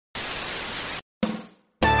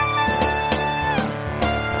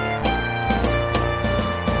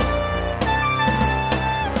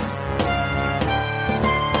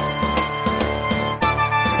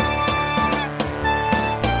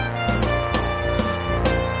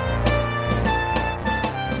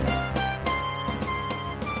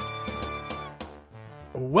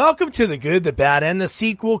Welcome to the Good, the Bad, and the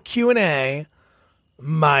Sequel Q&A.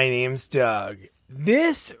 My name's Doug.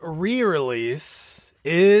 This re-release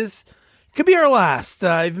could be our last.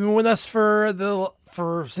 You've been with us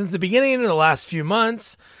since the beginning of the last few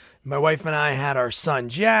months. My wife and I had our son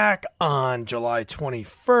Jack on July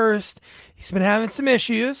 21st. He's been having some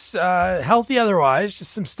issues, healthy otherwise,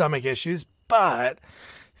 just some stomach issues, but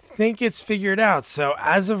I think it's figured out. So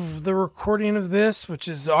as of the recording of this, which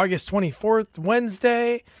is August 24th,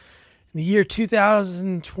 Wednesday, in the year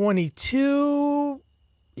 2022,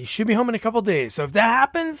 he should be home in a couple days. So if that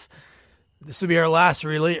happens, this will be our last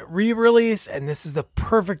re-release, and this is the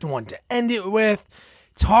perfect one to end it with.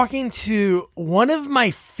 Talking to one of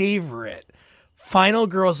my favorite final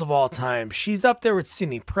girls of all time. She's up there with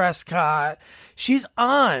Sidney Prescott. She's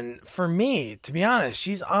on, for me, to be honest,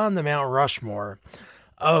 she's on the Mount Rushmore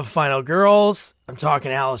of final girls. I'm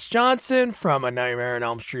talking Alice Johnson from A Nightmare on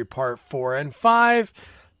Elm Street Part 4 and 5,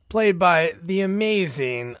 played by the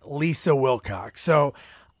amazing Lisa Wilcox. So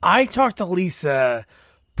I talked to Lisa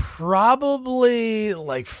probably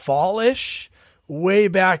like fall-ish, way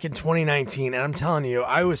back in 2019, and I'm telling you,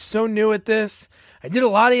 I was so new at this. I did a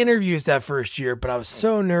lot of interviews that first year, but I was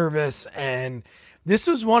so nervous, and this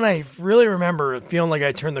was one I really remember feeling like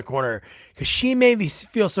I turned the corner, because she made me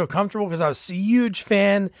feel so comfortable, because I was a huge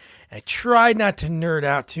fan. I tried not to nerd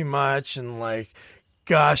out too much, and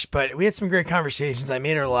but we had some great conversations. I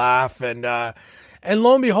made her laugh, and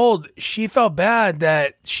lo and behold, she felt bad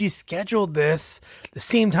that she scheduled this the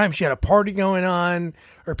same time she had a party going on,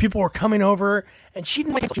 or people were coming over, and she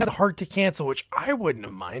had a heart to cancel, which I wouldn't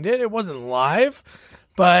have minded. It wasn't live,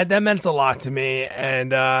 but that meant a lot to me.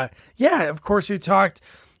 And of course, we talked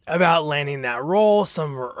about landing that role,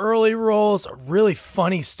 some of her early roles, a really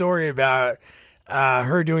funny story about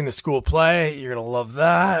her doing the school play. You're going to love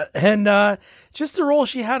that. And just the role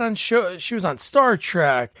she had on show. She was on Star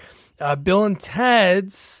Trek, Bill and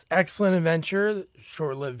Ted's Excellent Adventure,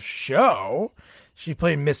 short-lived show. She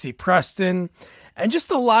played Missy Preston, and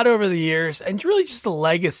just a lot over the years, and really just the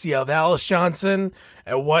legacy of Alice Johnson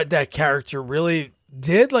and what that character really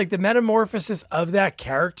did, like the metamorphosis of that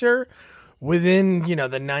character within,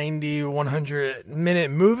 the 90,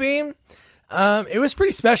 100-minute movie. It was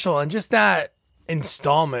pretty special, and just that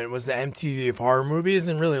installment was the MTV of horror movies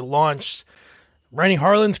and really launched Rennie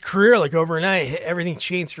Harlin's career overnight. Everything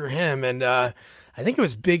changed for him, and I think it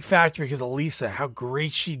was a big factor because of Lisa, how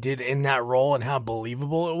great she did in that role and how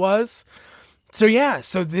believable it was. So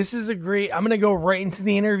this is I'm going to go right into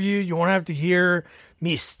the interview. You won't have to hear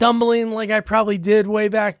me stumbling like I probably did way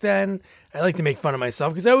back then. I like to make fun of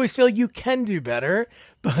myself because I always feel like you can do better.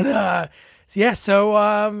 But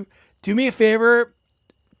so do me a favor,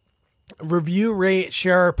 review, rate,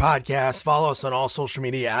 share our podcast, follow us on all social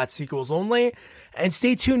media at Sequels Only, and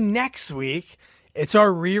stay tuned next week. It's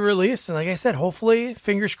our re-release, and like I said, hopefully,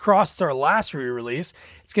 fingers crossed, our last re-release.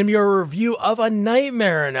 It's going to be a review of A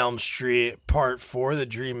Nightmare on Elm Street Part 4, The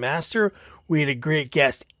Dream Master. We had a great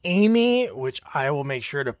guest, Amy, which I will make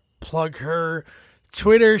sure to plug her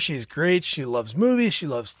Twitter. She's great. She loves movies. She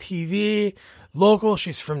loves TV. Local.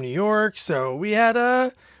 She's from New York. So we had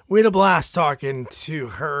a blast talking to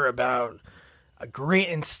her about a great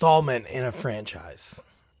installment in a franchise.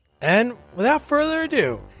 And without further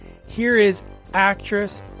ado, here is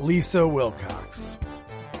actress Lisa Wilcox.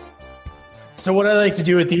 So what I like to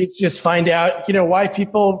do with these is just find out, why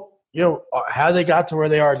people, how they got to where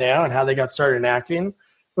they are now and how they got started in acting.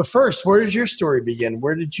 But first, where did your story begin?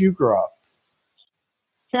 Where did you grow up?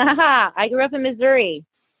 I grew up in Missouri.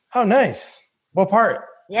 Oh, nice. What part?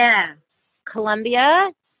 Yeah.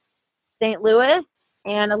 Columbia, St. Louis,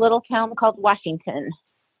 and a little town called Washington.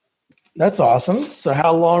 That's awesome. So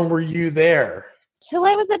how long were you there? Till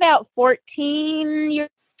I was about 14 years.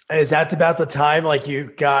 Is that about the time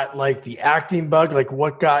you got the acting bug?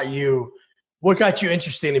 What got you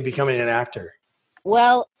interested in becoming an actor?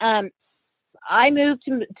 Well, I moved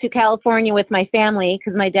to California with my family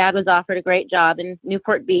because my dad was offered a great job in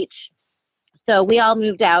Newport Beach. So we all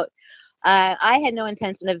moved out. I had no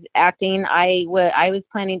intention of acting. I was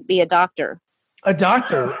planning to be a doctor. A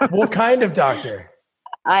doctor? What kind of doctor?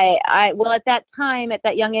 Well, at that time, at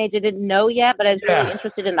that young age, I didn't know yet, but I was really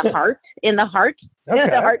interested in the heart, Okay.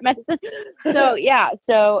 the heart medicine. So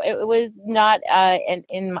it was not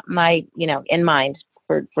in my, in mind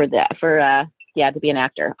to be an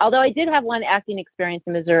actor. Although I did have one acting experience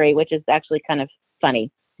in Missouri, which is actually kind of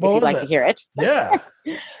funny. If you'd like to hear it. Yeah.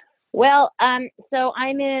 Well, so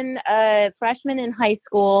I'm in freshman in high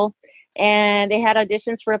school, and they had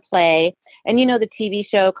auditions for a play, and the TV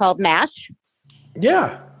show called MASH.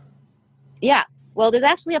 Yeah. Yeah. Well, there's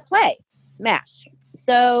actually a play, MASH.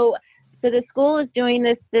 So So the school is doing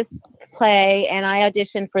this play, and I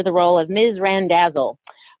auditioned for the role of Ms. Randazzo,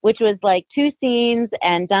 which was like 2 scenes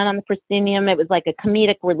and done on the proscenium. It was like a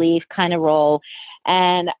comedic relief kind of role.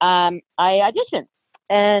 And I auditioned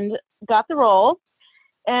and got the role.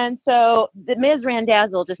 And so the Ms.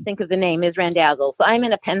 Randazzo, just think of the name, Ms. Randazzo. So I'm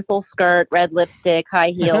in a pencil skirt, red lipstick,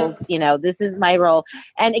 high heels. This is my role.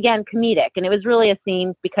 And again, comedic. And it was really a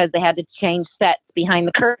scene because they had to change sets behind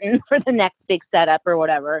the curtain for the next big setup or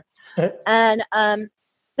whatever. And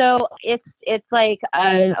so it's like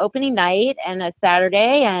an opening night and a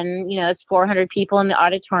Saturday, and it's 400 people in the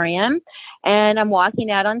auditorium, and I'm walking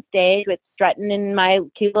out on stage with strutting in my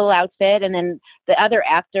cute little outfit, and then the other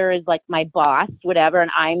actor is like my boss, whatever, and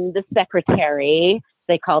I'm the secretary,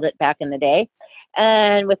 they called it back in the day,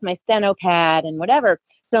 and with my steno pad and whatever.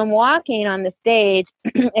 So I'm walking on the stage,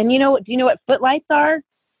 and do you know what footlights are?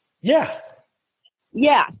 Yeah.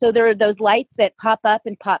 Yeah, so there are those lights that pop up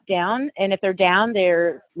and pop down, and if they're down,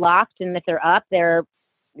 they're locked, and if they're up, they're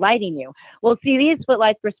lighting you. Well, see, these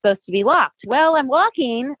footlights were supposed to be locked. Well, I'm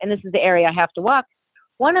walking, and this is the area I have to walk.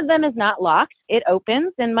 One of them is not locked. It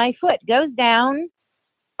opens, and my foot goes down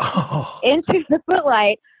into the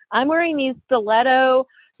footlight. I'm wearing these stiletto,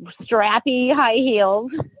 strappy high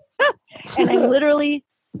heels, and I'm literally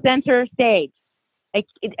center stage.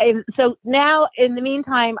 So now, in the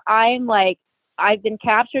meantime, I'm like, I've been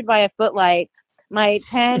captured by a footlight. My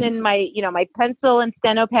pen and my pencil and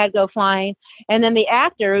steno pad go flying. And then the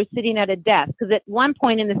actor who's sitting at a desk, because at one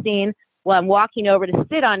point in the scene, I'm walking over to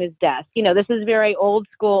sit on his desk. This is very old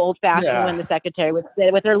school, old fashioned when the secretary would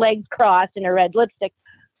sit with her legs crossed and her red lipstick.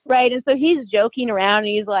 Right. And so he's joking around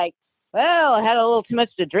and he's like, well, I had a little too much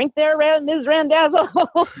to drink there, Ms. Randazzo.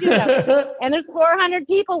 And there's 400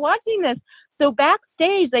 people watching this. So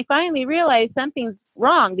backstage, they finally realized something's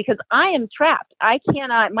wrong because I am trapped. I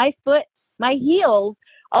cannot, my heels,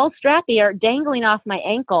 all strappy, are dangling off my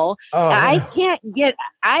ankle. I can't get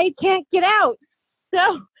out.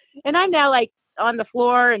 So, and I'm now like on the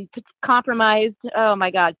floor and compromised. Oh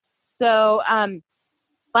my God. So,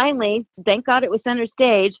 finally, thank God it was center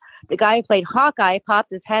stage. The guy who played Hawkeye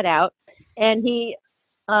popped his head out and he,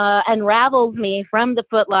 unravels me from the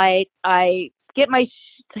footlight. I get my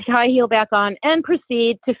high heel back on and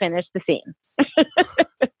proceed to finish the scene.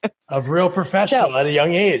 A real professional at a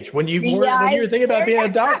young age when you were thinking about being a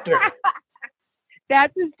doctor.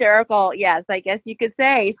 That's hysterical. Yes, I guess you could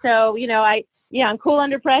say. So, I'm cool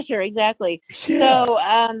under pressure. Exactly. Yeah.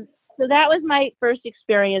 So that was my first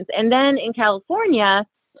experience. And then in California,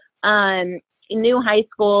 new high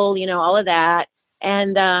school, all of that.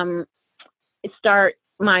 And start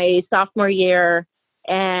my sophomore year.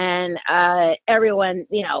 And everyone,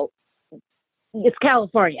 it's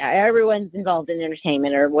California. Everyone's involved in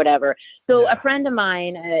entertainment or whatever. So a friend of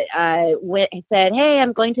mine said, hey,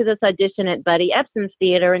 I'm going to this audition at Buddy Ebsen's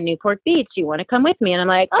Theater in Newport Beach. You want to come with me? And I'm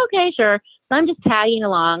like, okay, sure. So I'm just tagging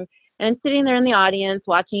along. And I'm sitting there in the audience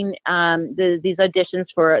watching these auditions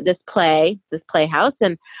for this playhouse.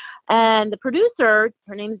 And the producer,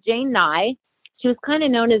 her name's Jane Nye. She was kind of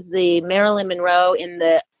known as the Marilyn Monroe in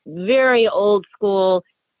the very old school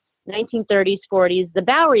 1930s, 40s, the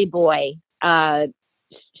Bowery Boy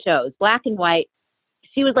shows, black and white.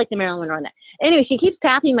 She was like the Marilyn Monroe on that. Anyway, she keeps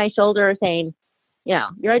tapping my shoulder saying, you're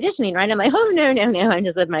auditioning, right? I'm like, oh, no, I'm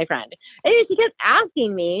just with my friend. Anyway, she kept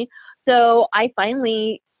asking me. So I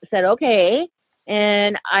finally said, okay.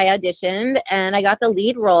 And I auditioned and I got the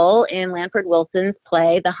lead role in Lanford Wilson's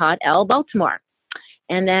play, The Hot L Baltimore.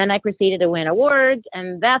 And then I proceeded to win awards.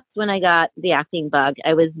 And that's when I got the acting bug.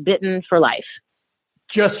 I was bitten for life.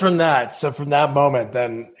 Just from that. So from that moment,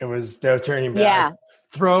 then it was no turning back. Yeah.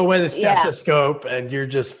 Throw away the stethoscope and you're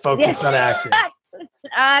just focused on acting.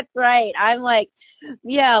 That's right. I'm like,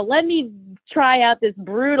 let me try out this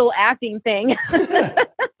brutal acting thing.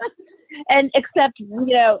 And except,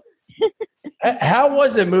 How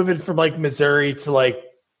was it moving from like Missouri to like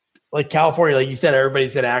California? Like you said,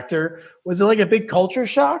 everybody's an actor. Was it like a big culture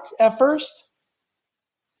shock at first?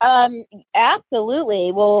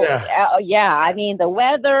 Absolutely. Well, I mean, the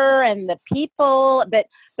weather and the people, but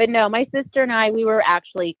no, my sister and I, we were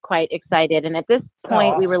actually quite excited. And at this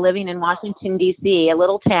point, we were living in Washington, D.C., a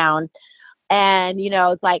little town. And,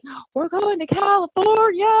 it's like, we're going to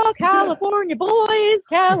California, boys,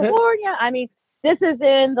 California. I mean, this is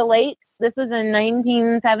in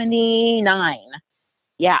 1979.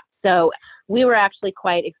 Yeah. So we were actually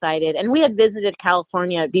quite excited. And we had visited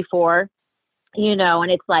California before,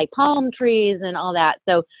 and it's like palm trees and all that.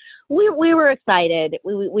 So we were excited. It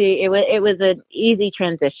was an easy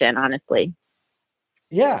transition, honestly.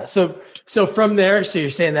 Yeah. So from there, so you're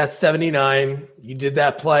saying that's 79, you did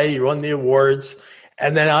that play, you won the awards.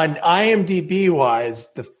 And then on IMDb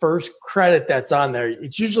wise, the first credit that's on there,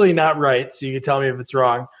 it's usually not right, so you can tell me if it's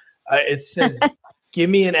wrong. It says, "Give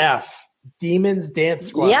me an F, Demons Dance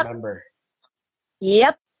Squad member."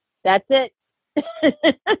 Yep, that's it.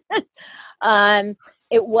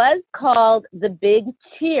 It was called The Big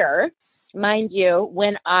Cheer, mind you,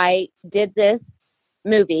 when I did this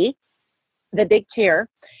movie, The Big Cheer,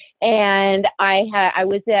 and I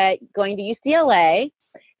was going to UCLA,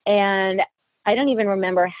 and I don't even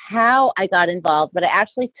remember how I got involved, but I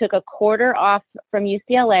actually took a quarter off from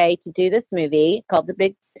UCLA to do this movie called The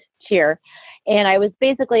Big Cheer. And I was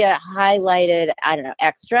basically a highlighted,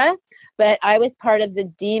 extra, but I was part of the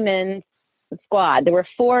Demons squad. There were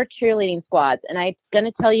 4 cheerleading squads. And I'm going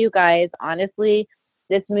to tell you guys, honestly,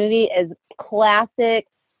 this movie is classic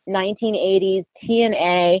 1980s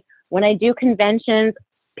TNA. When I do conventions,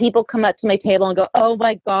 people come up to my table and go, "Oh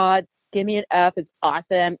my God, give me an F. It's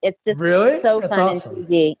awesome." It's just really so That's fun awesome. and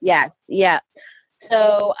TV. Yes. Yeah.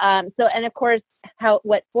 So, and of course,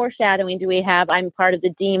 what foreshadowing do we have? I'm part of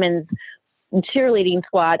the Demons cheerleading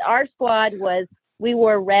squad. Our squad we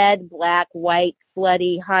wore red, black, white,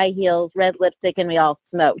 slutty, high heels, red lipstick, and we all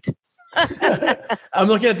smoked. I'm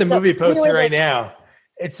looking at the movie poster right now.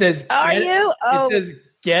 It says, It says,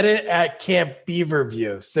 "Get it at Camp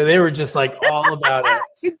Beaverview." So they were just like all about it.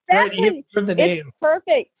 Exactly. Right, from the name. It's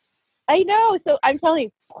perfect. I know. So I'm telling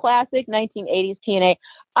you, classic 1980s TNA.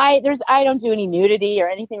 I don't do any nudity or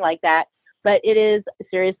anything like that, but it is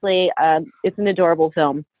seriously, it's an adorable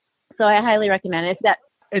film. So I highly recommend it.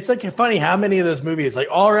 It's like funny how many of those movies, like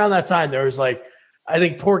all around that time, there was like, I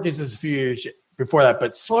think Porky's is huge before that,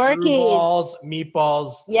 but Screwballs,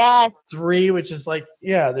 Meatballs, yes, 3, which is like,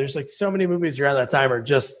 there's like so many movies around that time are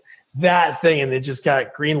just that thing, and they just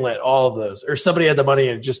got greenlit, all of those, or somebody had the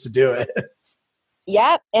money just to do it.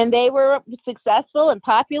 Yep, and they were successful and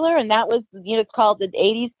popular, and that was, it's called the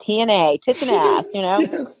 80s TNA, tits and ass,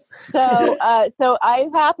 Yes. So I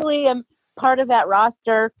happily am part of that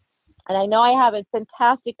roster, and I know I have a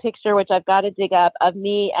fantastic picture, which I've got to dig up, of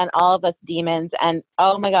me and all of us Demons, and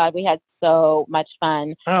oh my God, we had so much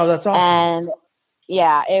fun. Oh, that's awesome. And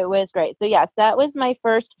yeah, it was great. So yes, that was my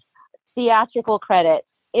first theatrical credit.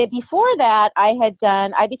 Before that,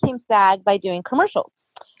 I became SAG by doing commercials.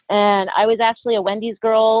 And I was actually a Wendy's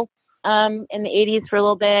girl in the 80s for a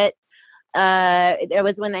little bit. It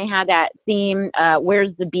was when they had that theme,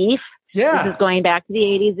 "Where's the Beef?" Yeah. This is going back to the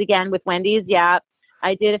 80s again with Wendy's. Yeah.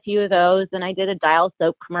 I did a few of those, and I did a Dial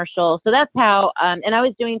soap commercial. So that's how, and I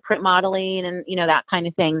was doing print modeling and, that kind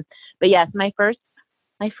of thing. But yes, my first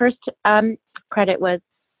credit was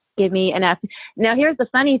 "Give me an F." Now, here's the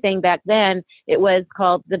funny thing. Back then, it was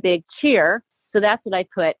called The Big Cheer. So that's what I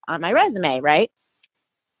put on my resume, right?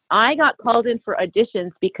 I got called in for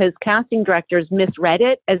auditions because casting directors misread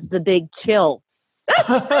it as The Big Chill.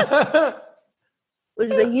 Which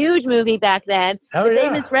was a huge movie back then. They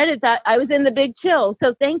misread it that I was in The Big Chill.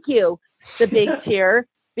 So thank you, The Big Cheer,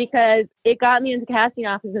 because it got me into casting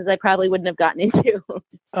offices I probably wouldn't have gotten into.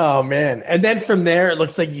 Oh, man. And then from there, it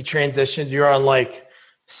looks like you transitioned. You're on like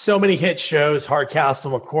so many hit shows,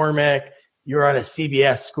 Hardcastle McCormick. You're on a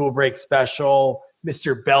CBS School Break special,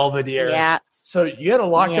 Mr. Belvedere. Yeah. So you had a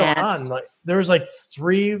lot going on. Like there was like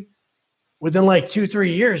 3 within like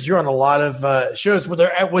 2-3 years. You're on a lot of shows. Was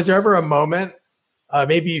there ever a moment?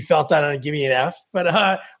 Maybe you felt that on Give Me an F,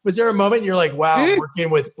 but was there a moment you're like, wow, I'm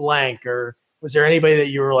working with blank? Or was there anybody that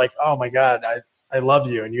you were like, oh my God, I love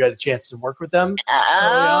you, and you had a chance to work with them?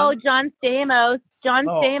 John Stamos.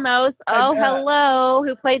 Stamos. Oh, hello.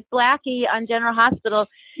 Who played Blackie on General Hospital.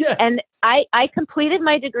 Yes. And I completed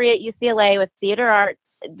my degree at UCLA with theater arts,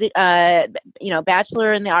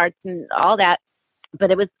 bachelor in the arts and all that. But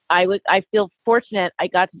I feel fortunate. I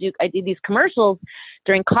did these commercials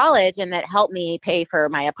during college, and that helped me pay for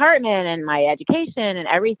my apartment and my education and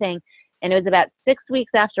everything. And it was about 6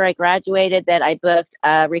 weeks after I graduated that I booked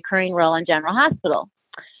a recurring role in General Hospital.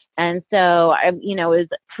 And so, it was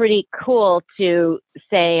pretty cool to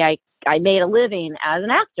say I made a living as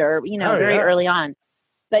an actor, very early on.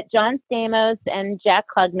 But John Stamos and Jack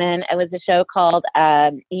Klugman, it was a show called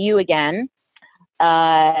You Again.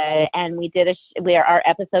 And we did our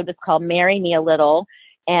episode was called "Marry Me a Little,"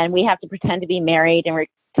 and we have to pretend to be married, and we're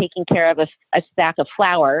taking care of a sack of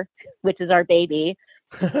flour, which is our baby.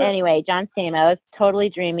 Anyway, John Stamos, totally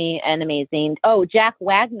dreamy and amazing. Oh, Jack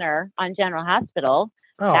Wagner on General Hospital.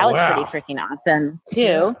 Oh, that was wow. pretty freaking awesome too.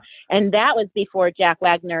 Yeah. And that was before Jack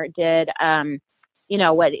Wagner did, what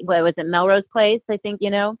was it, Melrose Place, I think,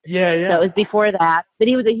 Yeah. So it was before that, but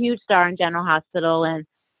he was a huge star in General Hospital. And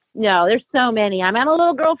there's so many. I'm a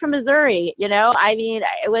little girl from Missouri, it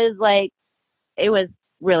was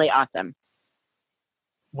really awesome.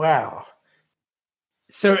 Wow.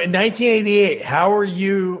 So in 1988, how were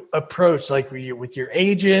you approached? Like, were you with your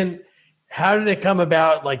agent? How did it come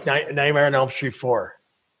about? Like Nightmare on Elm Street 4?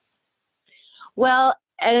 Well,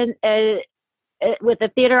 and with a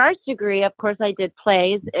theater arts degree, of course, I did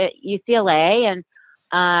plays at UCLA, and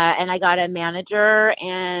I got a manager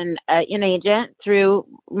and an agent through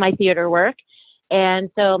my theater work. And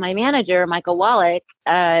so my manager, Michael Wallach,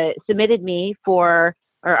 submitted me for,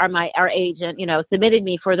 or our agent, submitted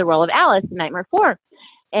me for the role of Alice in Nightmare 4.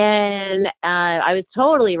 And I was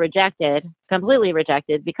totally rejected, completely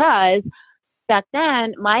rejected, because back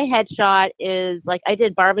then my headshot is like, I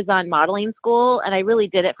did Barbizon modeling school, and I really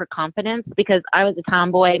did it for confidence because I was a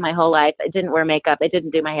tomboy my whole life. I didn't wear makeup. I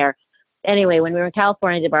didn't do my hair. Anyway, when we were in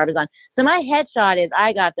California, I did Barbizon. So my headshot is,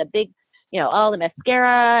 I got the big, all the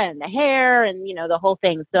mascara and the hair and, the whole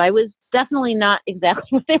thing. So I was definitely not exactly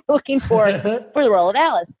what they were looking for the role of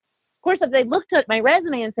Alice. Of course, if they looked at my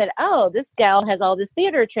resume and said, oh, this gal has all this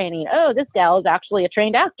theater training. Oh, this gal is actually a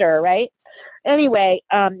trained actor, right? Anyway,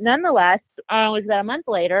 nonetheless, it was about a month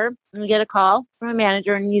later, we get a call from a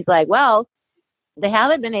manager, and he's like, well, they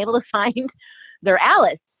haven't been able to find their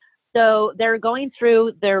Alice. So they're going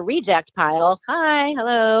through their reject pile. Hi,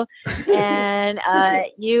 hello. And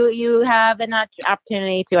you have an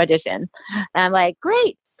opportunity to audition. And I'm like,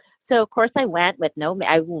 great. So of course I went with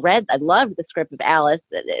I loved the script of Alice.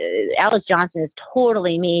 Alice Johnson is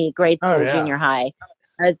totally me, grade school, junior high.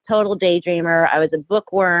 I was a total daydreamer. I was a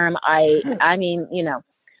bookworm. I mean,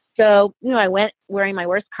 so, I went wearing my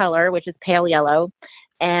worst color, which is pale yellow,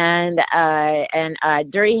 and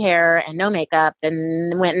dirty hair and no makeup,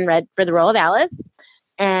 and went and read for the role of Alice.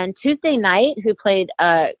 And Tuesday Night, who played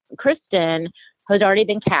Kristen, had already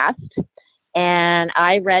been cast. And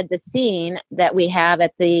I read the scene that we have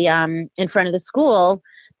at the in front of the school.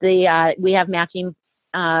 We have matching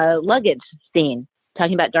luggage scene,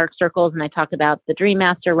 talking about dark circles, and I talked about the Dream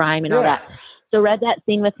Master rhyme and all that. So read that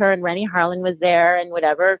scene with her, and Rennie Harlan was there and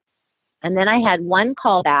whatever. And then I had one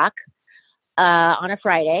callback on a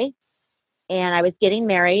Friday, and I was getting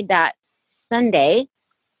married that Sunday,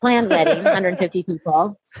 planned wedding, 150 people,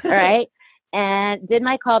 all right, and did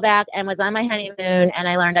my callback and was on my honeymoon, and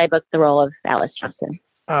I learned I booked the role of Alice Johnson.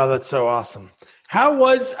 Oh, that's so awesome. How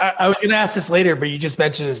was, I was going to ask this later, but you just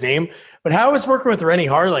mentioned his name, but how was working with Rennie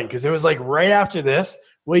Harlan? Because it was like right after this,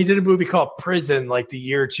 he did a movie called Prison like the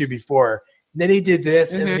year or two before. And then he did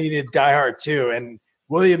this, and then he did Die Hard 2. And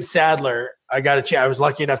William Sadler, I was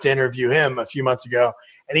lucky enough to interview him a few months ago,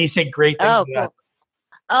 and he said great things about that.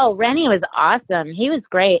 Oh, Rennie was awesome. He was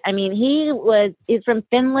great. I mean, he's from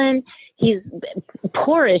Finland. He's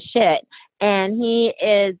poor as shit. And he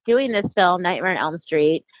is doing this film, Nightmare on Elm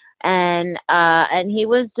Street. And he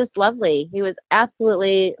was just lovely. He was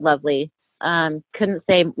absolutely lovely. Couldn't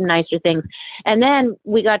say nicer things. And then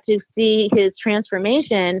we got to see his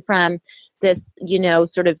transformation from this,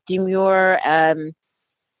 sort of demure,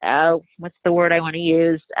 what's the word I want to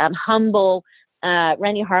use? Humble,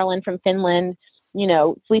 Rennie Harlan from Finland,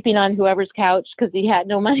 sleeping on whoever's couch because he had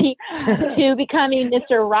no money, to becoming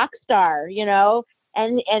Mr. Rockstar,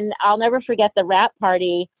 and I'll never forget the rap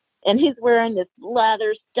party, and he's wearing this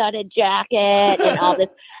leather studded jacket and all this.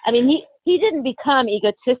 I mean, he didn't become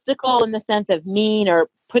egotistical in the sense of mean or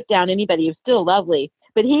put down anybody. He was still lovely,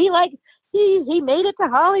 but he made it to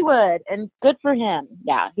Hollywood, and good for him.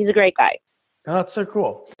 Yeah. He's a great guy. Oh, that's so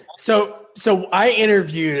cool. So I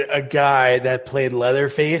interviewed a guy that played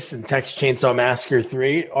Leatherface in Texas Chainsaw Massacre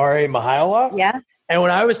 3, R.A. Mihailov. Yeah. And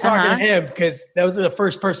when I was talking to him, because that was the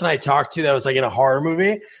first person I talked to that was like in a horror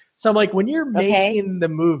movie. So I'm like, when you're making the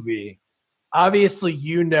movie, obviously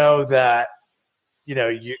that,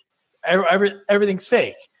 everything's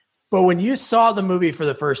fake. But when you saw the movie for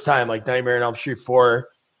the first time, like Nightmare on Elm Street 4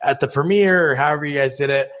 at the premiere or however you guys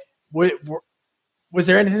did it, was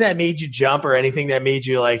there anything that made you jump or anything that made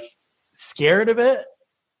you like scared of it?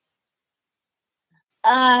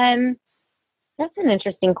 That's an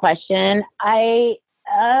interesting question.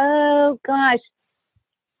 Oh gosh.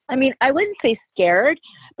 I mean, I wouldn't say scared,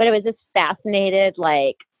 but I was just fascinated,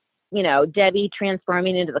 like, Debbie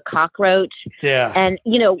transforming into the cockroach. Yeah. And,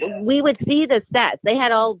 we would see the sets. They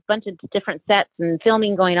had a bunch of different sets and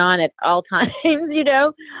filming going on at all times,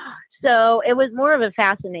 So it was more of a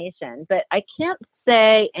fascination, but I can't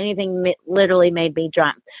say anything literally made me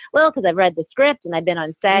jump. Well, because I've read the script and I've been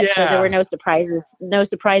on set, so there were no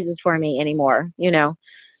surprises for me anymore,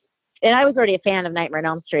 And I was already a fan of Nightmare on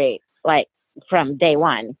Elm Street, like from day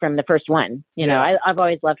one, from the first one. I've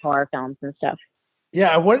always loved horror films and stuff.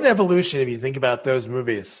 Yeah, what an evolution if you think about those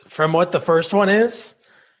movies, from what the first one is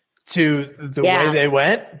to the way they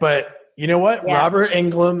went. But you know what? Yeah. Robert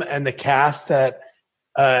Englund and the cast that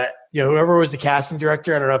whoever was the casting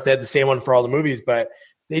director, I don't know if they had the same one for all the movies, but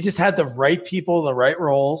they just had the right people in the right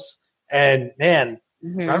roles. And man,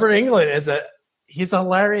 Robert Englund he's a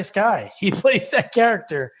hilarious guy. He plays that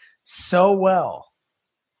character so well.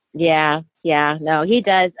 Yeah, no, he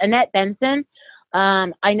does. Annette Benson,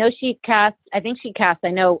 I know I think she cast, I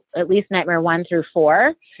know at least Nightmare 1 through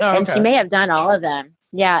 4. Oh, and she may have done all of them.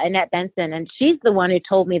 Yeah, Annette Benson. And she's the one who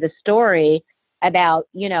told me the story about,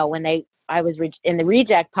 when I was in the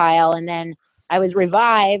reject pile, and then I was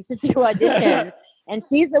revived to audition. And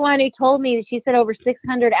she's the one who told me, she said over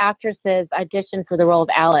 600 actresses auditioned for the role of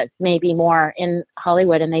Alice, maybe more, in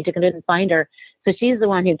Hollywood, and they didn't find her. So she's the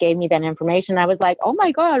one who gave me that information. I was like, oh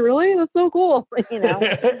my God, really? That's so cool.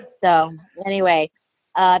 So anyway,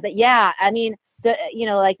 but yeah, I mean,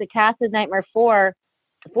 like the cast of Nightmare 4,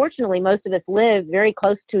 fortunately, most of us live very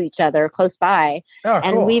close to each other, close by. Oh,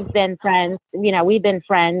 and cool. we've been friends, we've been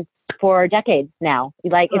friends for decades now.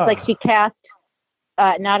 It's like she cast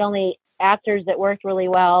not only actors that worked really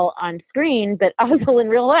well on screen, but also in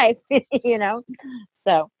real life,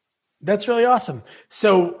 so. That's really awesome.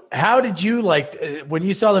 So how did you when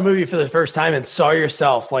you saw the movie for the first time and saw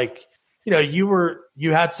yourself, you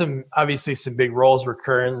had obviously some big roles,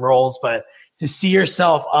 recurring roles, but to see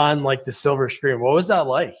yourself on the silver screen, what was that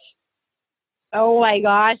like? Oh my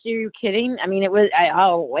gosh, are you kidding? I mean, it was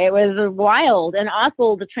wild. And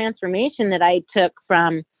also the transformation that I took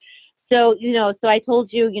from, so I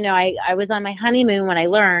told you, I was on my honeymoon when I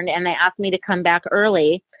learned, and they asked me to come back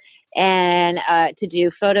early and to do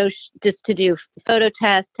photo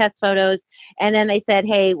test photos. And then they said,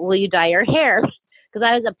 hey, will you dye your hair? Because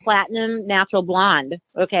I was a platinum natural blonde.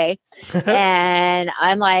 Okay. And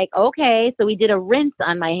I'm like, okay. So we did a rinse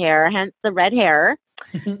on my hair, hence the red hair.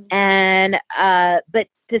 And, but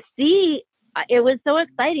to see, it was so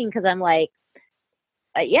exciting because I'm like,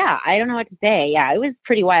 yeah, I don't know what to say. Yeah, it was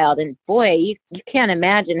pretty wild. And boy, you can't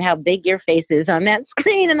imagine how big your face is on that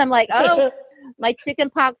screen. And I'm like, oh, my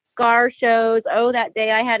chickenpox scar shows. Oh, that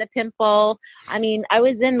day I had a pimple. I mean, I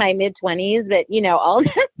was in my mid-20s, but, all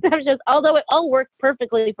that stuff just, although it all worked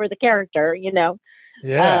perfectly for the character,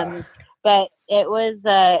 Yeah. But it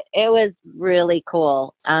was really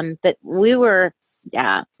cool. But we were,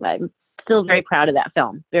 I'm still very proud of that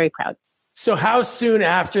film. Very proud. So how soon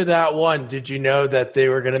after that one did you know that they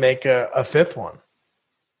were going to make a fifth one?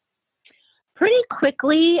 Pretty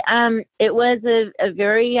quickly. It was a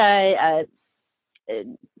very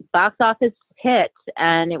box office hit,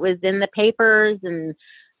 and it was in the papers, and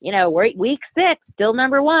we're at week 6, still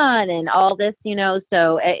number 1, and all this,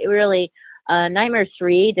 so it really, Nightmare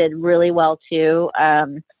 3 did really well too.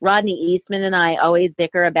 Rodney Eastman and I always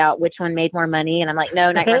bicker about which one made more money, and I'm like,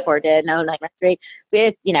 no, Nightmare 4 did, no, Nightmare 3.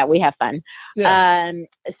 We have fun. Yeah.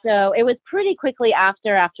 So it was pretty quickly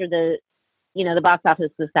after the, the box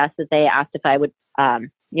office success that they asked if I would,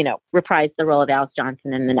 reprise the role of Alice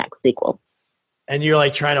Johnson in the next sequel. And you're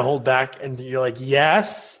trying to hold back, and you're like,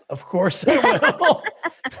 yes, of course I will.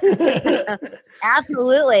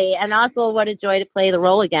 Absolutely. And also what a joy to play the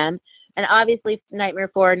role again. And obviously Nightmare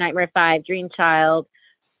 4, Nightmare 5, Dream Child,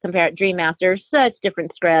 Dream Master, such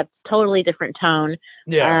different scripts, totally different tone.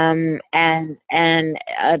 Yeah.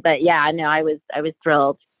 But yeah, no, I was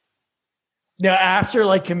thrilled. Now, after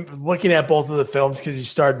looking at both of the films, because you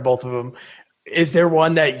started both of them, is there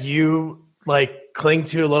one that you cling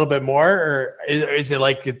to a little bit more, or is it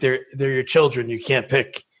that they're your children? You can't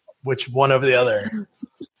pick which one over the other.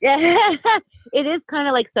 Yeah, it is kind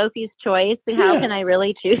of like Sophie's Choice. How can I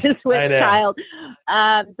really choose which child?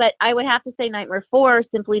 But I would have to say Nightmare 4,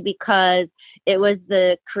 simply because it was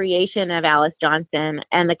the creation of Alice Johnson,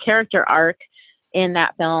 and the character arc in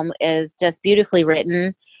that film is just beautifully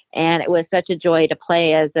written. And it was such a joy to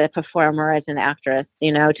play as a performer, as an actress,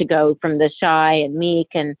 to go from the shy and meek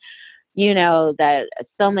and, that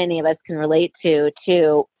so many of us can relate to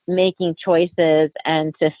making choices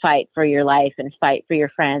and to fight for your life and fight for your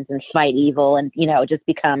friends and fight evil and, just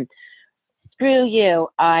become, screw you,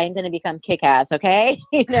 I'm going to become kick-ass, okay?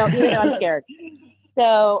 Even though I'm scared.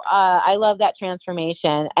 So I love that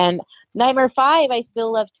transformation. And Nightmare 5 I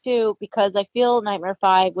still love too, because I feel Nightmare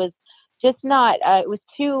 5 was just not,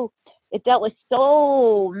 it dealt with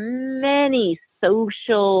so many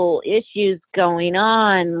social issues going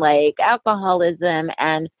on, like alcoholism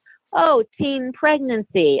and, teen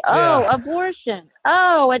pregnancy, abortion,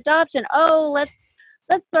 adoption,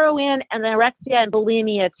 let's throw in anorexia and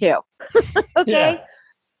bulimia too. Okay. Yeah.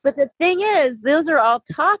 But the thing is, those are all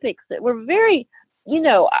topics that were very,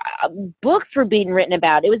 books were being written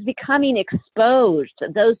about. It was becoming exposed,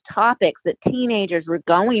 those topics that teenagers were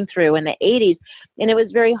going through in the 80s. And it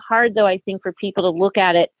was very hard, though, I think, for people to look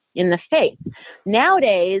at it in the face.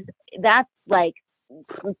 Nowadays, that's like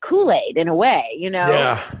Kool-Aid in a way,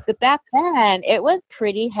 Yeah. But back then it was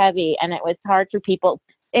pretty heavy and it was hard for people.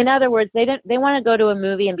 In other words, they want to go to a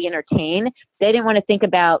movie and be entertained. They didn't want to think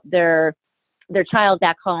about their child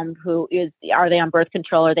back home are they on birth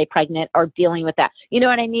control, are they pregnant, or dealing with that. You know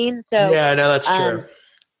what I mean? So yeah, no, that's true.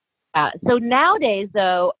 So nowadays,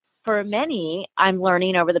 though, for many, I'm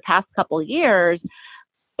learning over the past couple of years,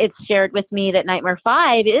 it's shared with me that Nightmare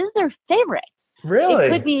 5 is their favorite. Really? It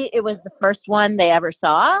could be it was the first one they ever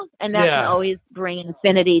saw, and that can always bring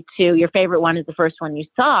infinity to your favorite one is the first one you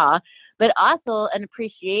saw, but also an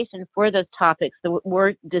appreciation for those topics that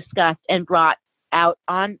were discussed and brought out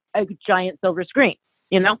on a giant silver screen,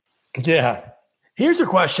 Yeah. Here's a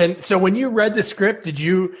question. So when you read the script, did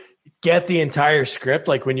you get the entire script,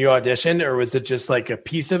 like when you auditioned, or was it just like a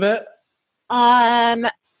piece of it?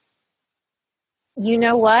 You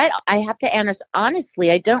know what? I have to answer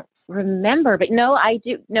honestly. I don't remember, but no, I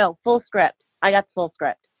do. No, full script. I got the full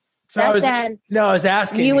script. So I was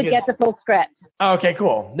asking. You would get the full script. Oh, okay,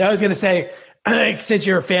 cool. No, I was going to say, since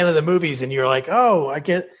you're a fan of the movies and you're like, oh, I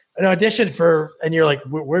get an audition for, and you're like,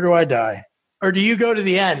 where do I die? Or do you go to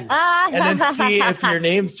the end and then see if your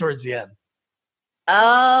name's towards the end?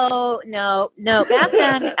 Oh, no. Back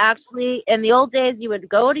then, actually, in the old days, you would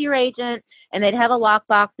go to your agent and they'd have a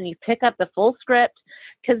lockbox and you pick up the full script.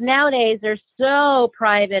 Because nowadays they're so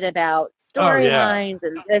private about storylines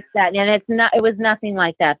and this, that, and it was nothing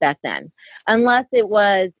like that back then. Unless it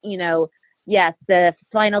was, yes, the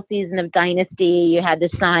final season of Dynasty, you had to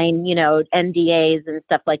sign, NDAs and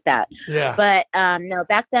stuff like that. Yeah. But no,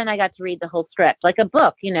 back then I got to read the whole script, like a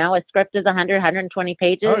book, a script is 120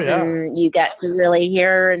 pages and you get to really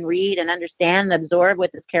hear and read and understand and absorb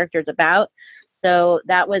what this character is about. So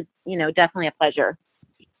that was, definitely a pleasure.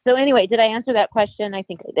 So anyway, did I answer that question? I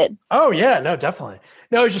think I did. Oh yeah, no, definitely.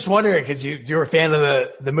 No, I was just wondering because you were a fan of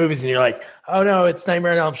the movies and you're like, oh no, it's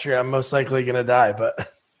Nightmare on Elm Street. I'm most likely going to die, but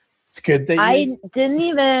it's good that I didn't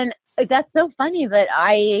even. That's so funny, but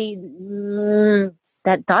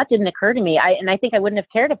that thought didn't occur to me. I think I wouldn't have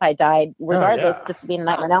cared if I died, regardless. Just being a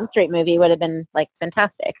Nightmare on Elm Street movie would have been like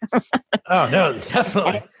fantastic. Oh no,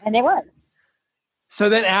 definitely. And it was. So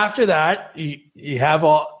then after that, you have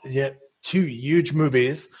two huge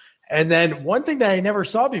movies. And then one thing that I never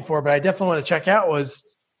saw before, but I definitely want to check out was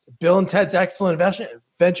Bill and Ted's Excellent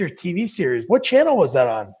Adventure TV series. What channel was that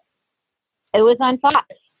on? It was on Fox,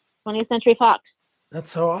 20th Century Fox.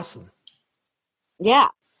 That's so awesome. Yeah.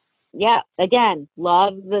 Yeah. Again,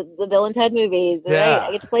 love the Bill and Ted movies. Yeah. Right?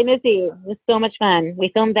 I get to play Missy. It was so much fun.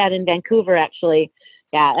 We filmed that in Vancouver, actually.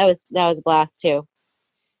 Yeah, that was a blast too.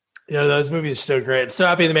 Those movies are so great. I'm so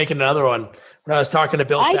happy they're making another one. When I was talking to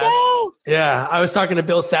Bill Sadler. Yeah, I was talking to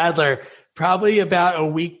Bill Sadler probably about a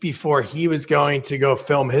week before he was going to go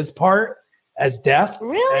film his part as Death.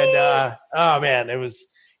 Really? And oh man,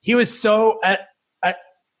 he was so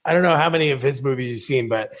I don't know how many of his movies you've seen,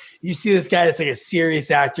 but you see this guy that's like a serious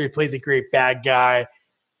actor. He plays a great bad guy,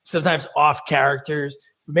 sometimes off characters.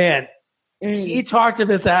 Man, he talked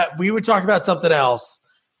about that. We would talk about something else.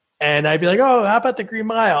 And I'd be like, oh, how about the Green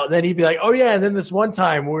Mile? And then he'd be like, oh, yeah. And then this one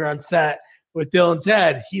time we were on set with Bill and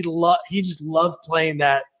Ted, he just loved playing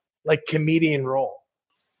that like comedian role.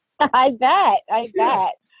 I bet.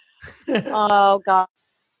 Oh, God.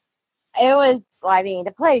 It was,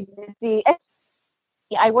 to play Missy.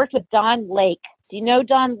 I worked with Don Lake. Do you know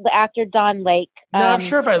the actor Don Lake? No, I'm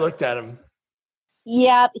sure if I looked at him.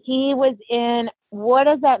 Yeah, he was in, what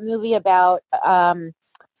is that movie about?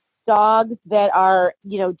 Dogs that are,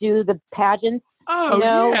 do the pageants. Oh,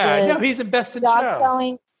 yeah. No, he's in Best in Show.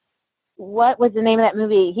 Selling. What was the name of that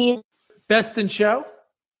movie? He's Best in Show?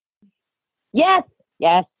 Yes.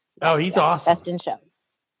 Oh, he's awesome. Best in Show.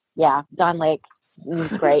 Yeah, Don Lake.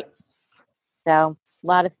 He's great. So,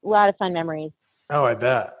 a lot of fun memories. Oh, I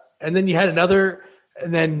bet. And then you had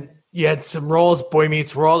and then you had some roles, Boy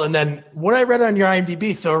Meets World. And then what I read on your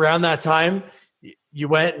IMDb, so around that time, you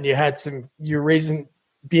went and you're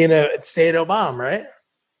being a stay-at-home mom, right?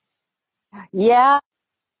 Yeah.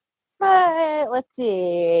 Let's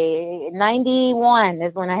see. 91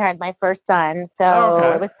 is when I had my first son.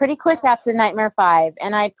 So It was pretty quick after Nightmare 5.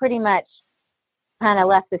 And I pretty much kind of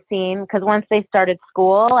left the scene because once they started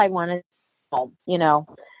school, I wanted home,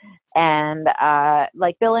 And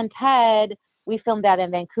like Bill and Ted, we filmed that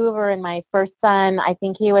in Vancouver, and my first son, I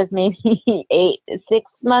think he was maybe 6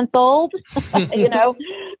 months old,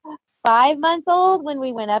 5 months old when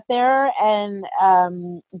we went up there. And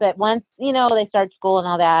but once they started school and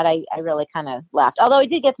all that, I really kind of left. Although I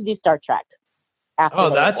did get to do Star Trek after. Oh,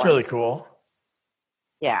 that's really cool.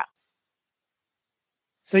 Yeah.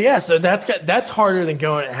 So yeah, so that's harder than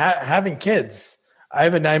having kids. I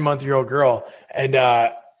have a 9-month-old girl, and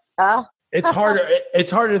Oh, it's harder.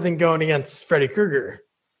 It's harder than going against Freddy Krueger.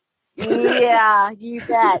 yeah, you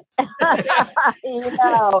bet. You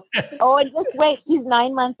know. Oh, and just wait. She's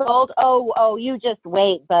 9 months old. Oh, you just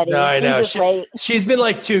wait, buddy. No, I You know. just wait. She's been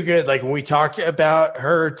like too good. Like when we talk about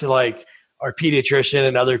her to like our pediatrician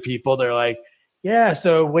and other people, they're like, yeah,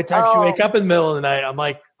 so what time she wake up in the middle of the night? I'm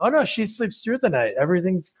like, oh no, she sleeps through the night.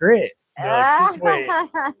 Everything's great. And they're like, just wait.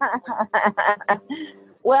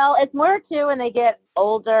 Well, it's more too when they get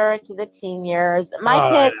older to the teen years.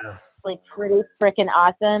 My kids like pretty freaking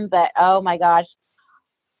awesome, but oh my gosh.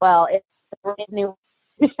 Well, it's new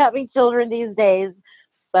having children these days,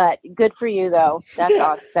 but good for you though. That's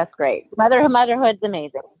awesome. That's great. Motherhood's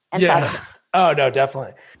amazing. And yeah. Oh no,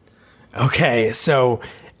 definitely. Okay, so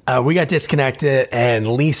we got disconnected, and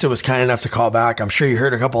Lisa was kind enough to call back. I'm sure you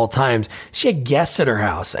heard a couple of times. She had guests at her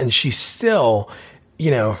house, and she still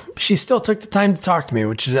took the time to talk to me,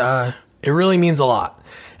 which it really means a lot.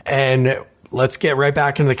 And let's get right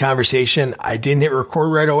back into the conversation. I didn't hit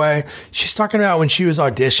record right away. She's talking about when she was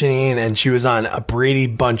auditioning and she was on a Brady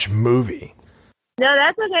Bunch movie. No,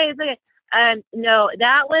 that's okay. It's okay. No,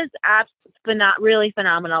 that was really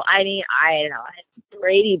phenomenal. I mean, I don't know.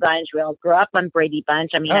 Brady Bunch. We all grew up on Brady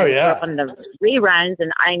Bunch. I mean, I grew up on the reruns,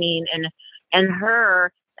 and I mean, and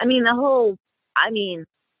her. I mean, the whole. I mean,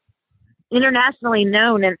 internationally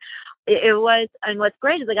known, and it was. And what's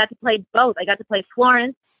great is I got to play both. I got to play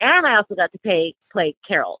Florence, and I also got to play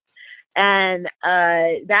Carol, and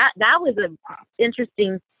that was an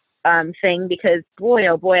interesting thing because boy,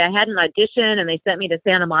 oh boy, I had an audition, and they sent me to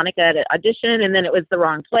Santa Monica to audition, and then it was the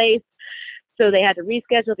wrong place. So they had to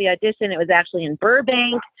reschedule the audition. It was actually in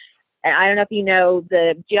Burbank. And I don't know if you know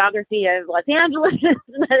the geography of Los Angeles,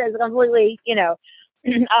 but it's completely,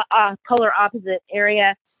 a polar opposite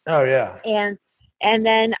area. Oh, yeah. And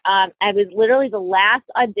then I was literally the last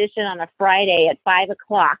audition on a Friday at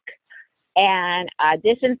 5:00 and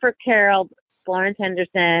auditioned for Carol, Florence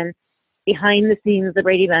Henderson, behind the scenes of the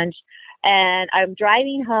Brady Bunch. And I'm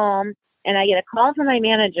driving home, and I get a call from my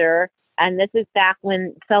manager. And this is back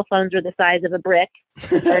when cell phones were the size of a brick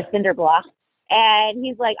or a cinder block. And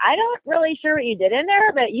he's like, I don't really sure what you did in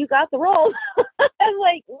there, but you got the role. I'm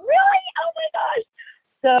like, really? Oh my gosh.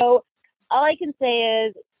 So all I can say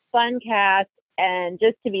is fun cast, and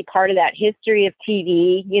just to be part of that history of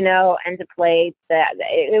TV, and to play that,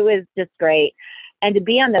 it was just great. And to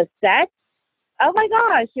be on those sets, oh my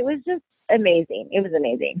gosh, it was just amazing. It was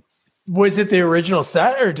amazing. Was it the original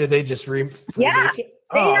set, or did they just remake it?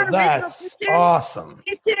 Oh, that's awesome.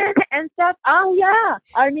 And stuff. Oh, yeah.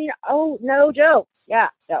 I mean, oh, no joke. Yeah.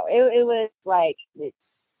 No, it was like,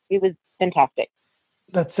 it was fantastic.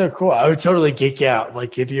 That's so cool. I would totally geek out.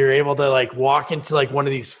 Like if you're able to like walk into like one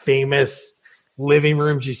of these famous living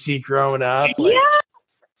rooms you see growing up. Like, yeah.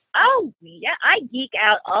 Oh, yeah. I geek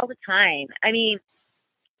out all the time. I mean,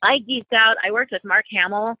 I geeked out. I worked with Mark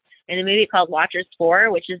Hamill in a movie called Watchers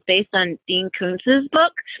 4, which is based on Dean Koontz's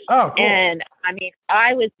book. Oh, cool. And I mean,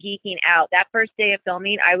 I was geeking out. That first day of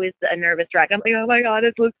filming, I was a nervous wreck. I'm like, oh my God,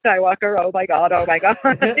 it's Luke Skywalker. Oh my God.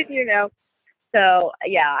 So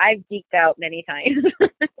yeah, I've geeked out many times.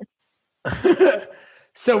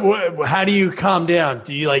 So how do you calm down?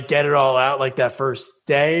 Do you like get it all out like that first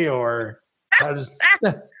day, or how does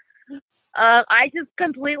I just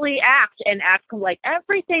completely act like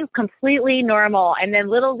everything's completely normal. And then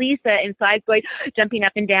little Lisa inside jumping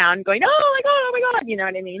up and down, going, oh my God. You know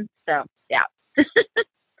what I mean? So yeah,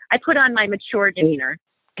 I put on my mature demeanor.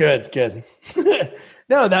 Good.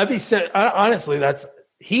 No, that'd be so, honestly,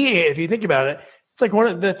 if you think about it, it's like one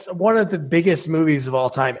of the biggest movies of all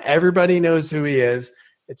time. Everybody knows who he is.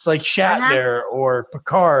 It's like Shatner or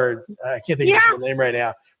Picard. I can't think of his name right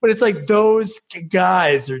now, but it's like those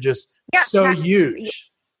guys are just so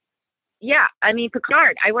huge. Yeah. I mean,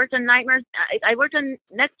 Picard, I worked on Nightmares. I worked on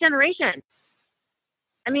Next Generation.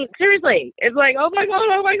 I mean, seriously, it's like, oh my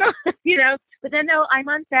God, but then no, I'm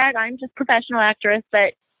on set. I'm just professional actress.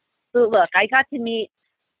 But look, I got to meet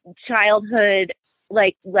childhood,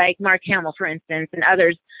 like Mark Hamill, for instance, and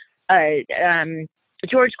others,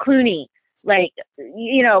 George Clooney, like,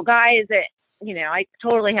 guys that, I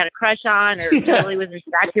totally had a crush on or totally was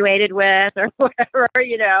infatuated with or whatever,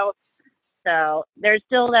 So there's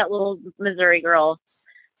still that little Missouri girl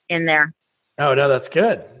in there. Oh, no, that's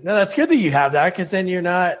good. No, that's good that you have that, because then you're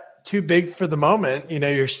not too big for the moment.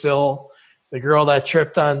 You're still the girl that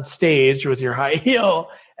tripped on stage with your high heel,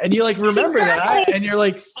 and you like remember that, and you're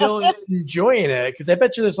like still enjoying it. Because I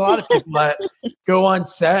bet you there's a lot of people that go on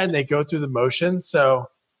set and they go through the motions. So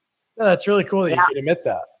no, that's really cool that you can admit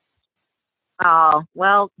that. Oh,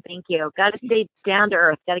 well, thank you. Got to stay down to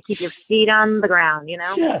earth. Got to keep your feet on the ground, you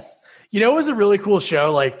know? Yes. You know, it was a really cool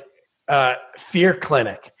show, like Fear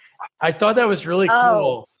Clinic. I thought that was really Oh,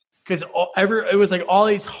 cool because it was like all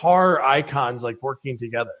these horror icons like working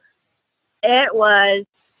together. it was,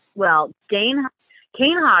 well, Kane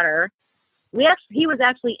Hodder. He was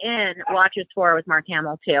actually in Watchers 4 with Mark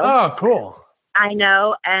Hamill too. Oh, cool. I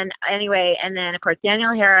know. And anyway, and then of course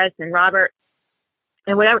Daniel Harris and Robert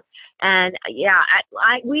and whatever. And yeah,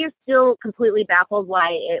 we are still completely baffled why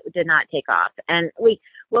it did not take off. And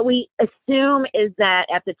what we assume is that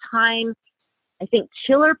at the time, I think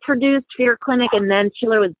Chiller produced Fear Clinic, and then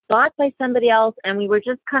Chiller was bought by somebody else, and we were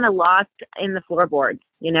just kind of lost in the floorboards,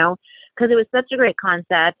 you know, because it was such a great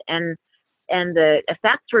concept, and the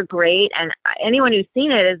effects were great, and anyone who's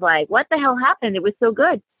seen it is like, what the hell happened? It was so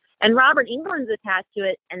good. And Robert Englund's attached to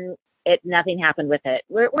it, and nothing happened with it.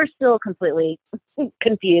 We're still completely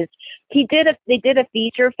confused. They did a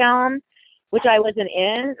feature film, which I wasn't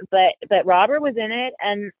in, but Robert was in it,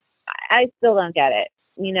 and I still don't get it,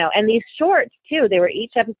 you know. And these shorts too,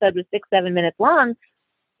 each episode was 6-7 minutes long,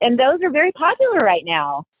 and those are very popular right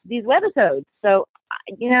now, these webisodes. So,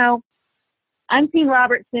 you know, I'm seeing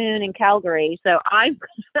Robert soon in Calgary, so I'm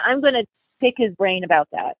going to pick his brain about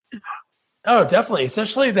that. Oh, definitely.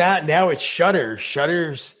 Especially that now it's Shudder.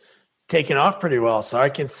 Shudder's taken off pretty well, so I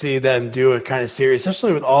can see them do a kind of series,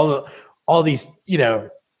 especially with all these, you know,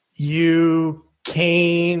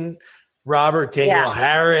 Kane, Robert, Daniel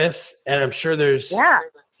Harris, and I'm sure there's that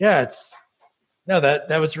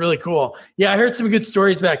was really cool. Yeah, I heard some good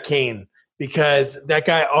stories about Kane because that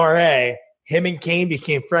guy R.A., him and Kane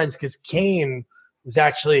became friends because Kane was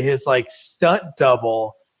actually his like stunt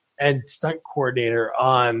double and stunt coordinator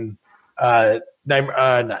on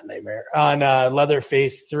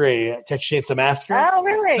Leatherface 3, Texas Chainsaw Massacre. Oh,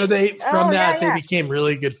 really? So they became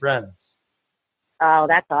really good friends. Oh,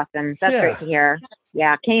 that's awesome. That's great to hear.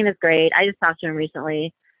 Yeah, Kane is great. I just talked to him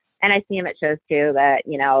recently, and I see him at shows too. That,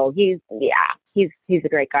 you know, he's a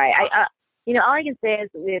great guy. You know, all I can say is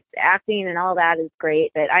with acting and all that is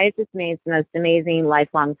great, but I just made the most amazing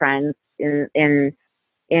lifelong friends in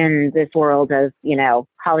this world of, you know,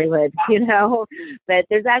 Hollywood, you know, but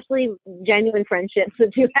there's actually genuine friendships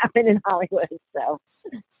that do happen in Hollywood. So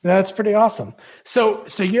that's pretty awesome. So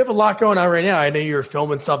you have a lot going on right now. I know you were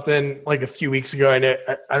filming something like a few weeks ago. I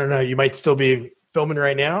don't know, you might still be filming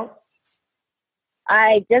right now.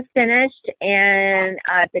 I just finished and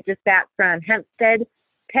just back from Hempstead,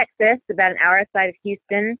 Texas, about an hour outside of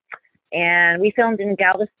Houston, and we filmed in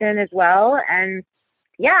Galveston as well. And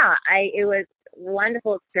yeah, it was a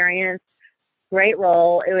wonderful experience, great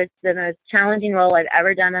role. It was the most challenging role I've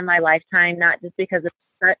ever done in my lifetime, not just because of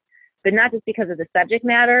the subject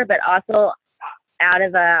matter, but also out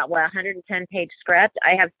of a 110-page script,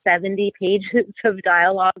 I have 70 pages of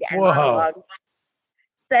dialogue and monologue.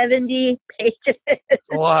 70 pages. That's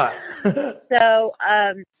a lot. So,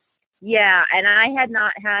 yeah, and I had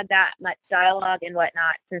not had that much dialogue and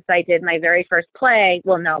whatnot since I did my very first play.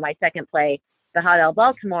 Well, no, my second play, The Hot L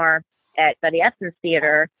Baltimore, at Buddy Ebsen's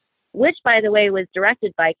Theater, which, by the way, was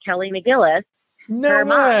directed by Kelly McGillis. Her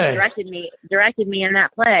mom directed me in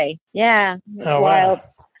that play. Yeah, wild. Wow.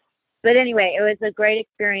 But anyway, it was a great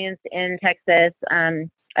experience in Texas. I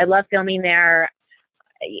love filming there,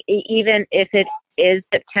 even if it is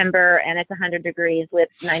September and it's 100 degrees with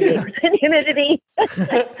 98% humidity.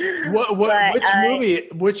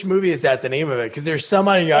 Which movie is that, the name of it? Because there's some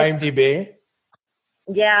on your IMDb.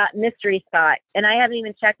 Yeah, Mystery Spot. And I haven't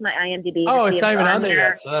even checked my IMDb. Oh, it's not even on there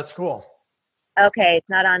yet, so that's cool. Okay, it's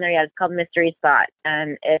not on there yet. It's called Mystery Spot.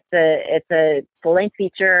 And it's a full-length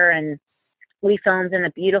feature, and we filmed in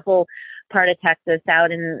a beautiful part of Texas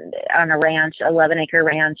out on a ranch, 11-acre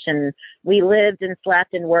ranch, and we lived and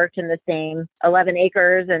slept and worked in the same 11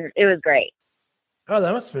 acres, and it was great. Oh,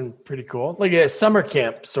 that must have been pretty cool. Like a summer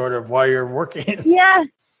camp sort of while you're working.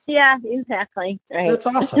 Yeah, exactly. Right. That's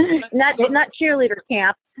awesome. not cheerleader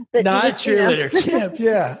camp, but not cheerleader camp,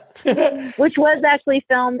 yeah. Which was actually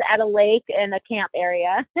filmed at a lake in a camp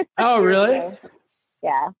area. Oh, really?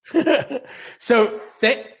 Yeah. So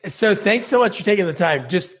thanks so much for taking the time.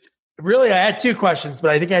 Just really, I had two questions,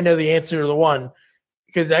 but I think I know the answer to the one,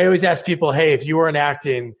 because I always ask people, hey, if you weren't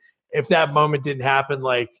acting, if that moment didn't happen,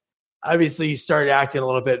 like obviously you started acting a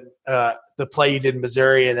little bit, the play you did in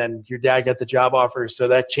Missouri, and then your dad got the job offer. So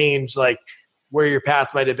that changed like where your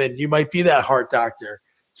path might have been. You might be that heart doctor.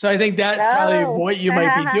 So I think that's probably what you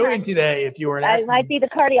might be doing today if you weren't acting. I might be the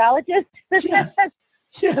cardiologist. Yes.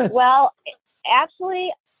 Well,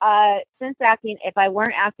 actually, since acting, if I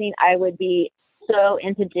weren't acting, I would be so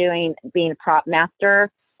into being a prop master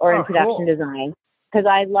or in production design. because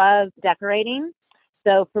I love decorating.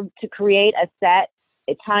 So to create a set,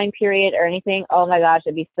 a time period or anything, oh my gosh,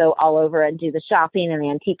 I'd be so all over and do the shopping and the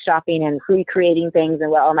antique shopping and recreating things. And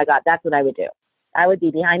well, oh my God, that's what I would do. I would be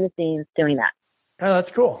behind the scenes doing that. Oh,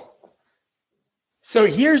 that's cool. So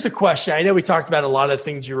here's the question. I know we talked about a lot of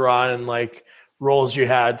things you were on and like roles you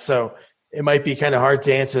had, so it might be kind of hard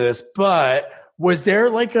to answer this, but was there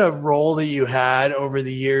like a role that you had over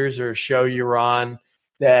the years or a show you were on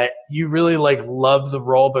that you really like loved the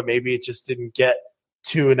role, but maybe it just didn't get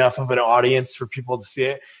to enough of an audience for people to see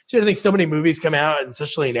it? So I think so many movies come out, and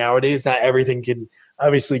especially nowadays, not everything can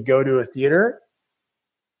obviously go to a theater.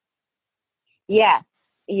 Yes.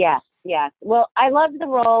 Well, I loved the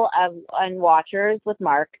role of on Watchers with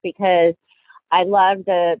Mark because I loved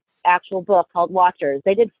the actual book called Watchers.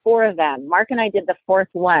 They did 4 of them. Mark and I did the 4th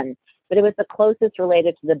one, but it was the closest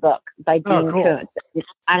related to the book by Dean Koontz.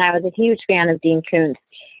 And I was a huge fan of Dean Koontz.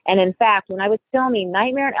 And in fact, when I was filming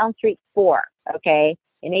Nightmare on Elm Street 4,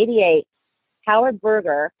 in '88, Howard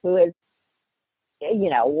Berger, who is,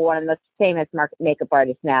 one of the most famous makeup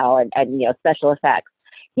artists now and special effects,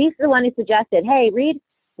 he's the one who suggested, hey, read,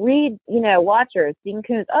 Watchers, Dean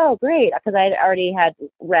Koontz. Oh, great. Because I already had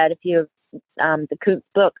read a few of the Koontz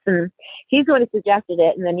books, and he's the one who suggested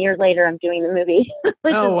it. And then years later, I'm doing the movie.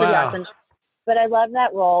 Which oh, is wow. awesome. But I love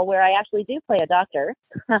that role where I actually do play a doctor.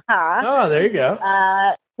 Oh, there you go.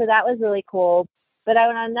 So that was really cool. But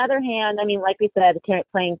on another hand, like we said,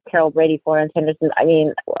 playing Carol Brady, Florence Henderson,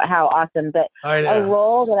 how awesome. But a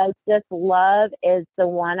role that I just love is the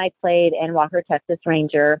one I played in Walker, Texas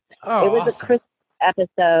Ranger. Oh, it was awesome. a Christmas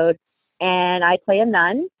episode, and I play a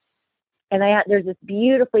nun. And there's this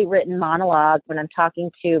beautifully written monologue when I'm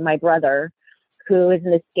talking to my brother, who is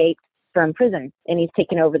an escaped from prison, and he's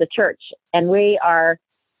taken over the church. And we were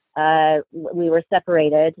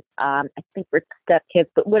separated. I think we're stepkids,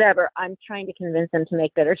 but whatever. I'm trying to convince him to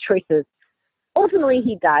make better choices. Ultimately,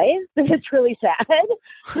 he dies, but it's really sad.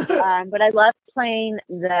 But I loved playing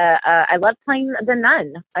the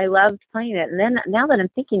nun. I loved playing it. And then now that I'm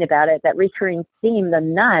thinking about it, that recurring theme, the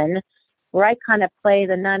nun, where I kind of play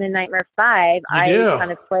the nun in Nightmare 5,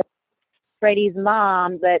 kind of play Freddy's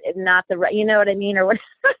mom, but not you know what I mean, or what?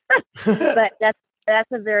 But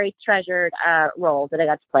that's a very treasured role that I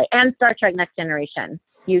got to play. And Star Trek Next Generation,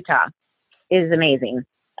 Utah, is amazing.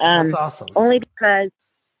 That's awesome. Only because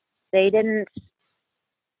they had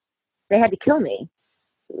to kill me.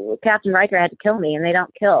 Captain Riker had to kill me, and they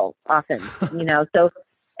don't kill often, So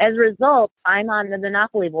as a result, I'm on the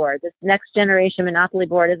Monopoly board. This Next Generation Monopoly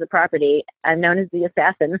board is a property. I'm known as the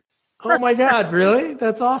assassin. Oh my God, really?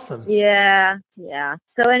 That's awesome. Yeah.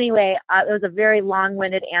 So anyway, it was a very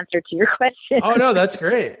long-winded answer to your question. Oh no, that's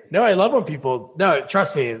great. No, I love when people,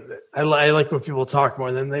 trust me, I like when people talk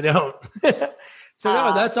more than they don't. So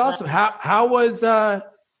no, that's awesome. How was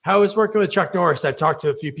working with Chuck Norris? I've talked to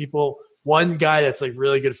a few people, one guy that's like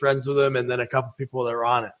really good friends with him, and then a couple people that are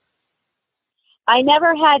on it. I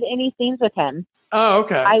never had any scenes with him. Oh,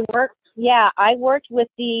 okay. I worked with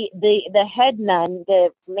the head nun, the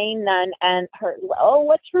main nun, and her. Oh,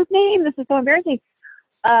 what's her name? This is so embarrassing.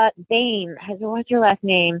 Bane. What's your last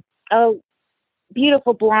name? Oh,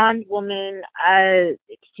 beautiful blonde woman. Anyway,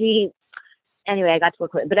 I got to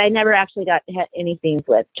work with, but I never actually had any scenes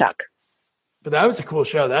with Chuck. But that was a cool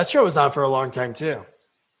show. That show was on for a long time too.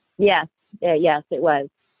 Yes, it was.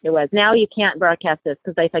 Now you can't broadcast this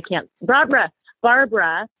because I can't. Barbara Bain.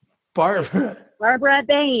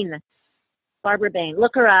 Barbara Bain.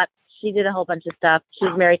 Look her up. She did a whole bunch of stuff. She's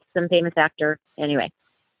married to some famous actor. Anyway.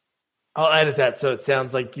 I'll edit that so it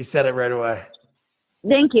sounds like you said it right away.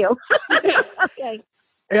 Thank you. Okay.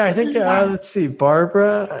 Yeah, I think, let's see,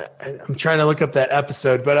 Barbara. I'm trying to look up that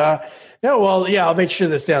episode, but I'll make sure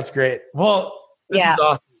this sounds great. Well, this is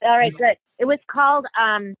awesome. All right, good. It was called,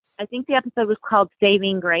 I think the episode was called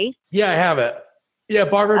Saving Grace. Yeah, I have it. Yeah,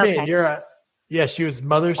 Barbara Bain. She was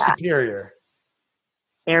Mother Superior.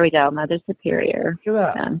 There we go, Mother Superior. Look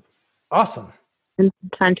at that. Awesome.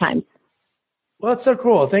 Fun times. Well, that's so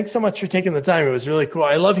cool. Thanks so much for taking the time. It was really cool.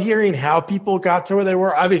 I love hearing how people got to where they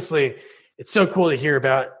were. Obviously, it's so cool to hear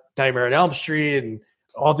about Nightmare on Elm Street and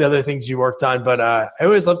all the other things you worked on. But I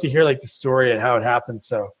always love to hear like the story and how it happened.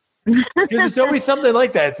 So there's always something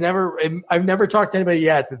like that. I've never talked to anybody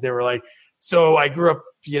yet that they were like, so I grew up,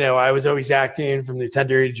 I was always acting from the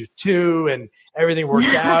tender age of 2 and everything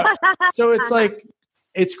worked out. So it's like,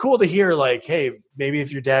 it's cool to hear like, hey, maybe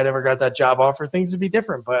if your dad ever got that job offer, things would be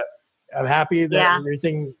different. But I'm happy that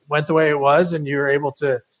everything went the way it was and you were able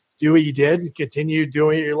to do what you did and continue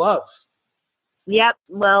doing what you love. Yep.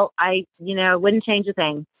 Well, I wouldn't change a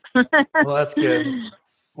thing. Well, that's good.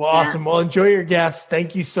 Well, awesome. Well, enjoy your guest.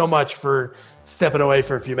 Thank you so much for stepping away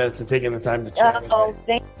for a few minutes and taking the time to chat. Oh,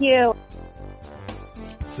 thank you.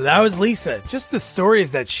 So that was Lisa. Just the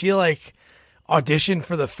stories that she like auditioned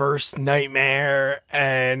for the first Nightmare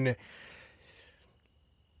and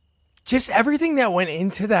just everything that went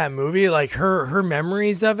into that movie, like her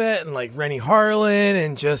memories of it, and like Rennie Harlan,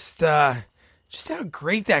 and just how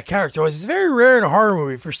great that character was. It's very rare in a horror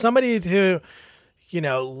movie for somebody to,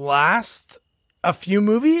 last a few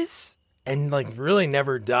movies and like really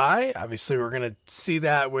never die. Obviously, we're gonna see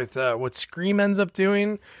that with what Scream ends up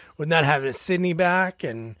doing with not having Sydney back,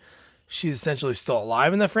 and she's essentially still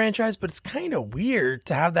alive in the franchise. But it's kind of weird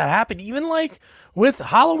to have that happen. Even like with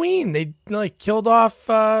Halloween, they like killed off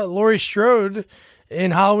Laurie Strode in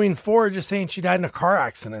Halloween 4, just saying she died in a car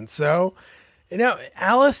accident. So,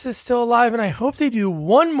 Alice is still alive, and I hope they do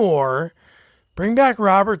one more. Bring back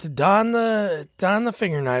Robert to don the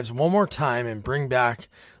finger knives one more time, and bring back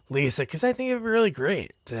Lisa, because I think it'd be really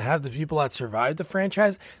great to have the people that survived the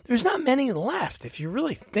franchise. There's not many left if you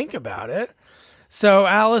really think about it. So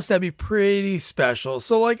Alice, that'd be pretty special.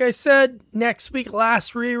 So like I said, next week,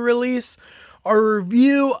 last re-release, our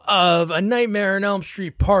review of A Nightmare on Elm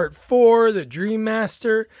Street Part 4, The Dream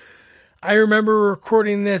Master. I remember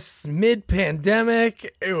recording this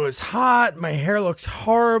mid-pandemic. It was hot. My hair looked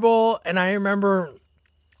horrible. And I remember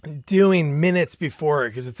doing minutes before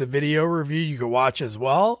it, because it's a video review you can watch as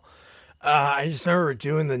well. I just remember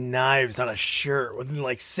doing the knives on a shirt within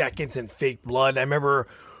like seconds and fake blood. I remember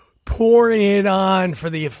pouring it on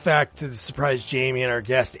for the effect to surprise Jamie and our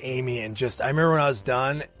guest Amy. And I remember when I was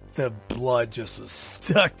done, the blood just was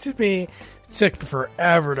stuck to me. Took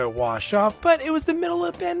forever to wash off, but it was the middle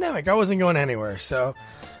of the pandemic. I wasn't going anywhere, so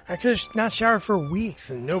I could have not showered for weeks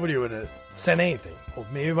and nobody would have said anything. Well,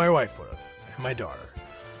 maybe my wife would have, and my daughter.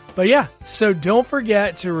 But yeah, so don't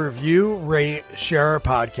forget to review, rate, share our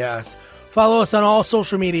podcast. Follow us on all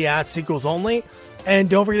social media at Sequels Only, and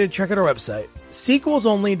don't forget to check out our website,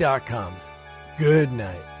 sequelsonly.com. Good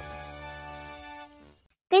night.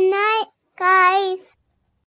 Good night, guys.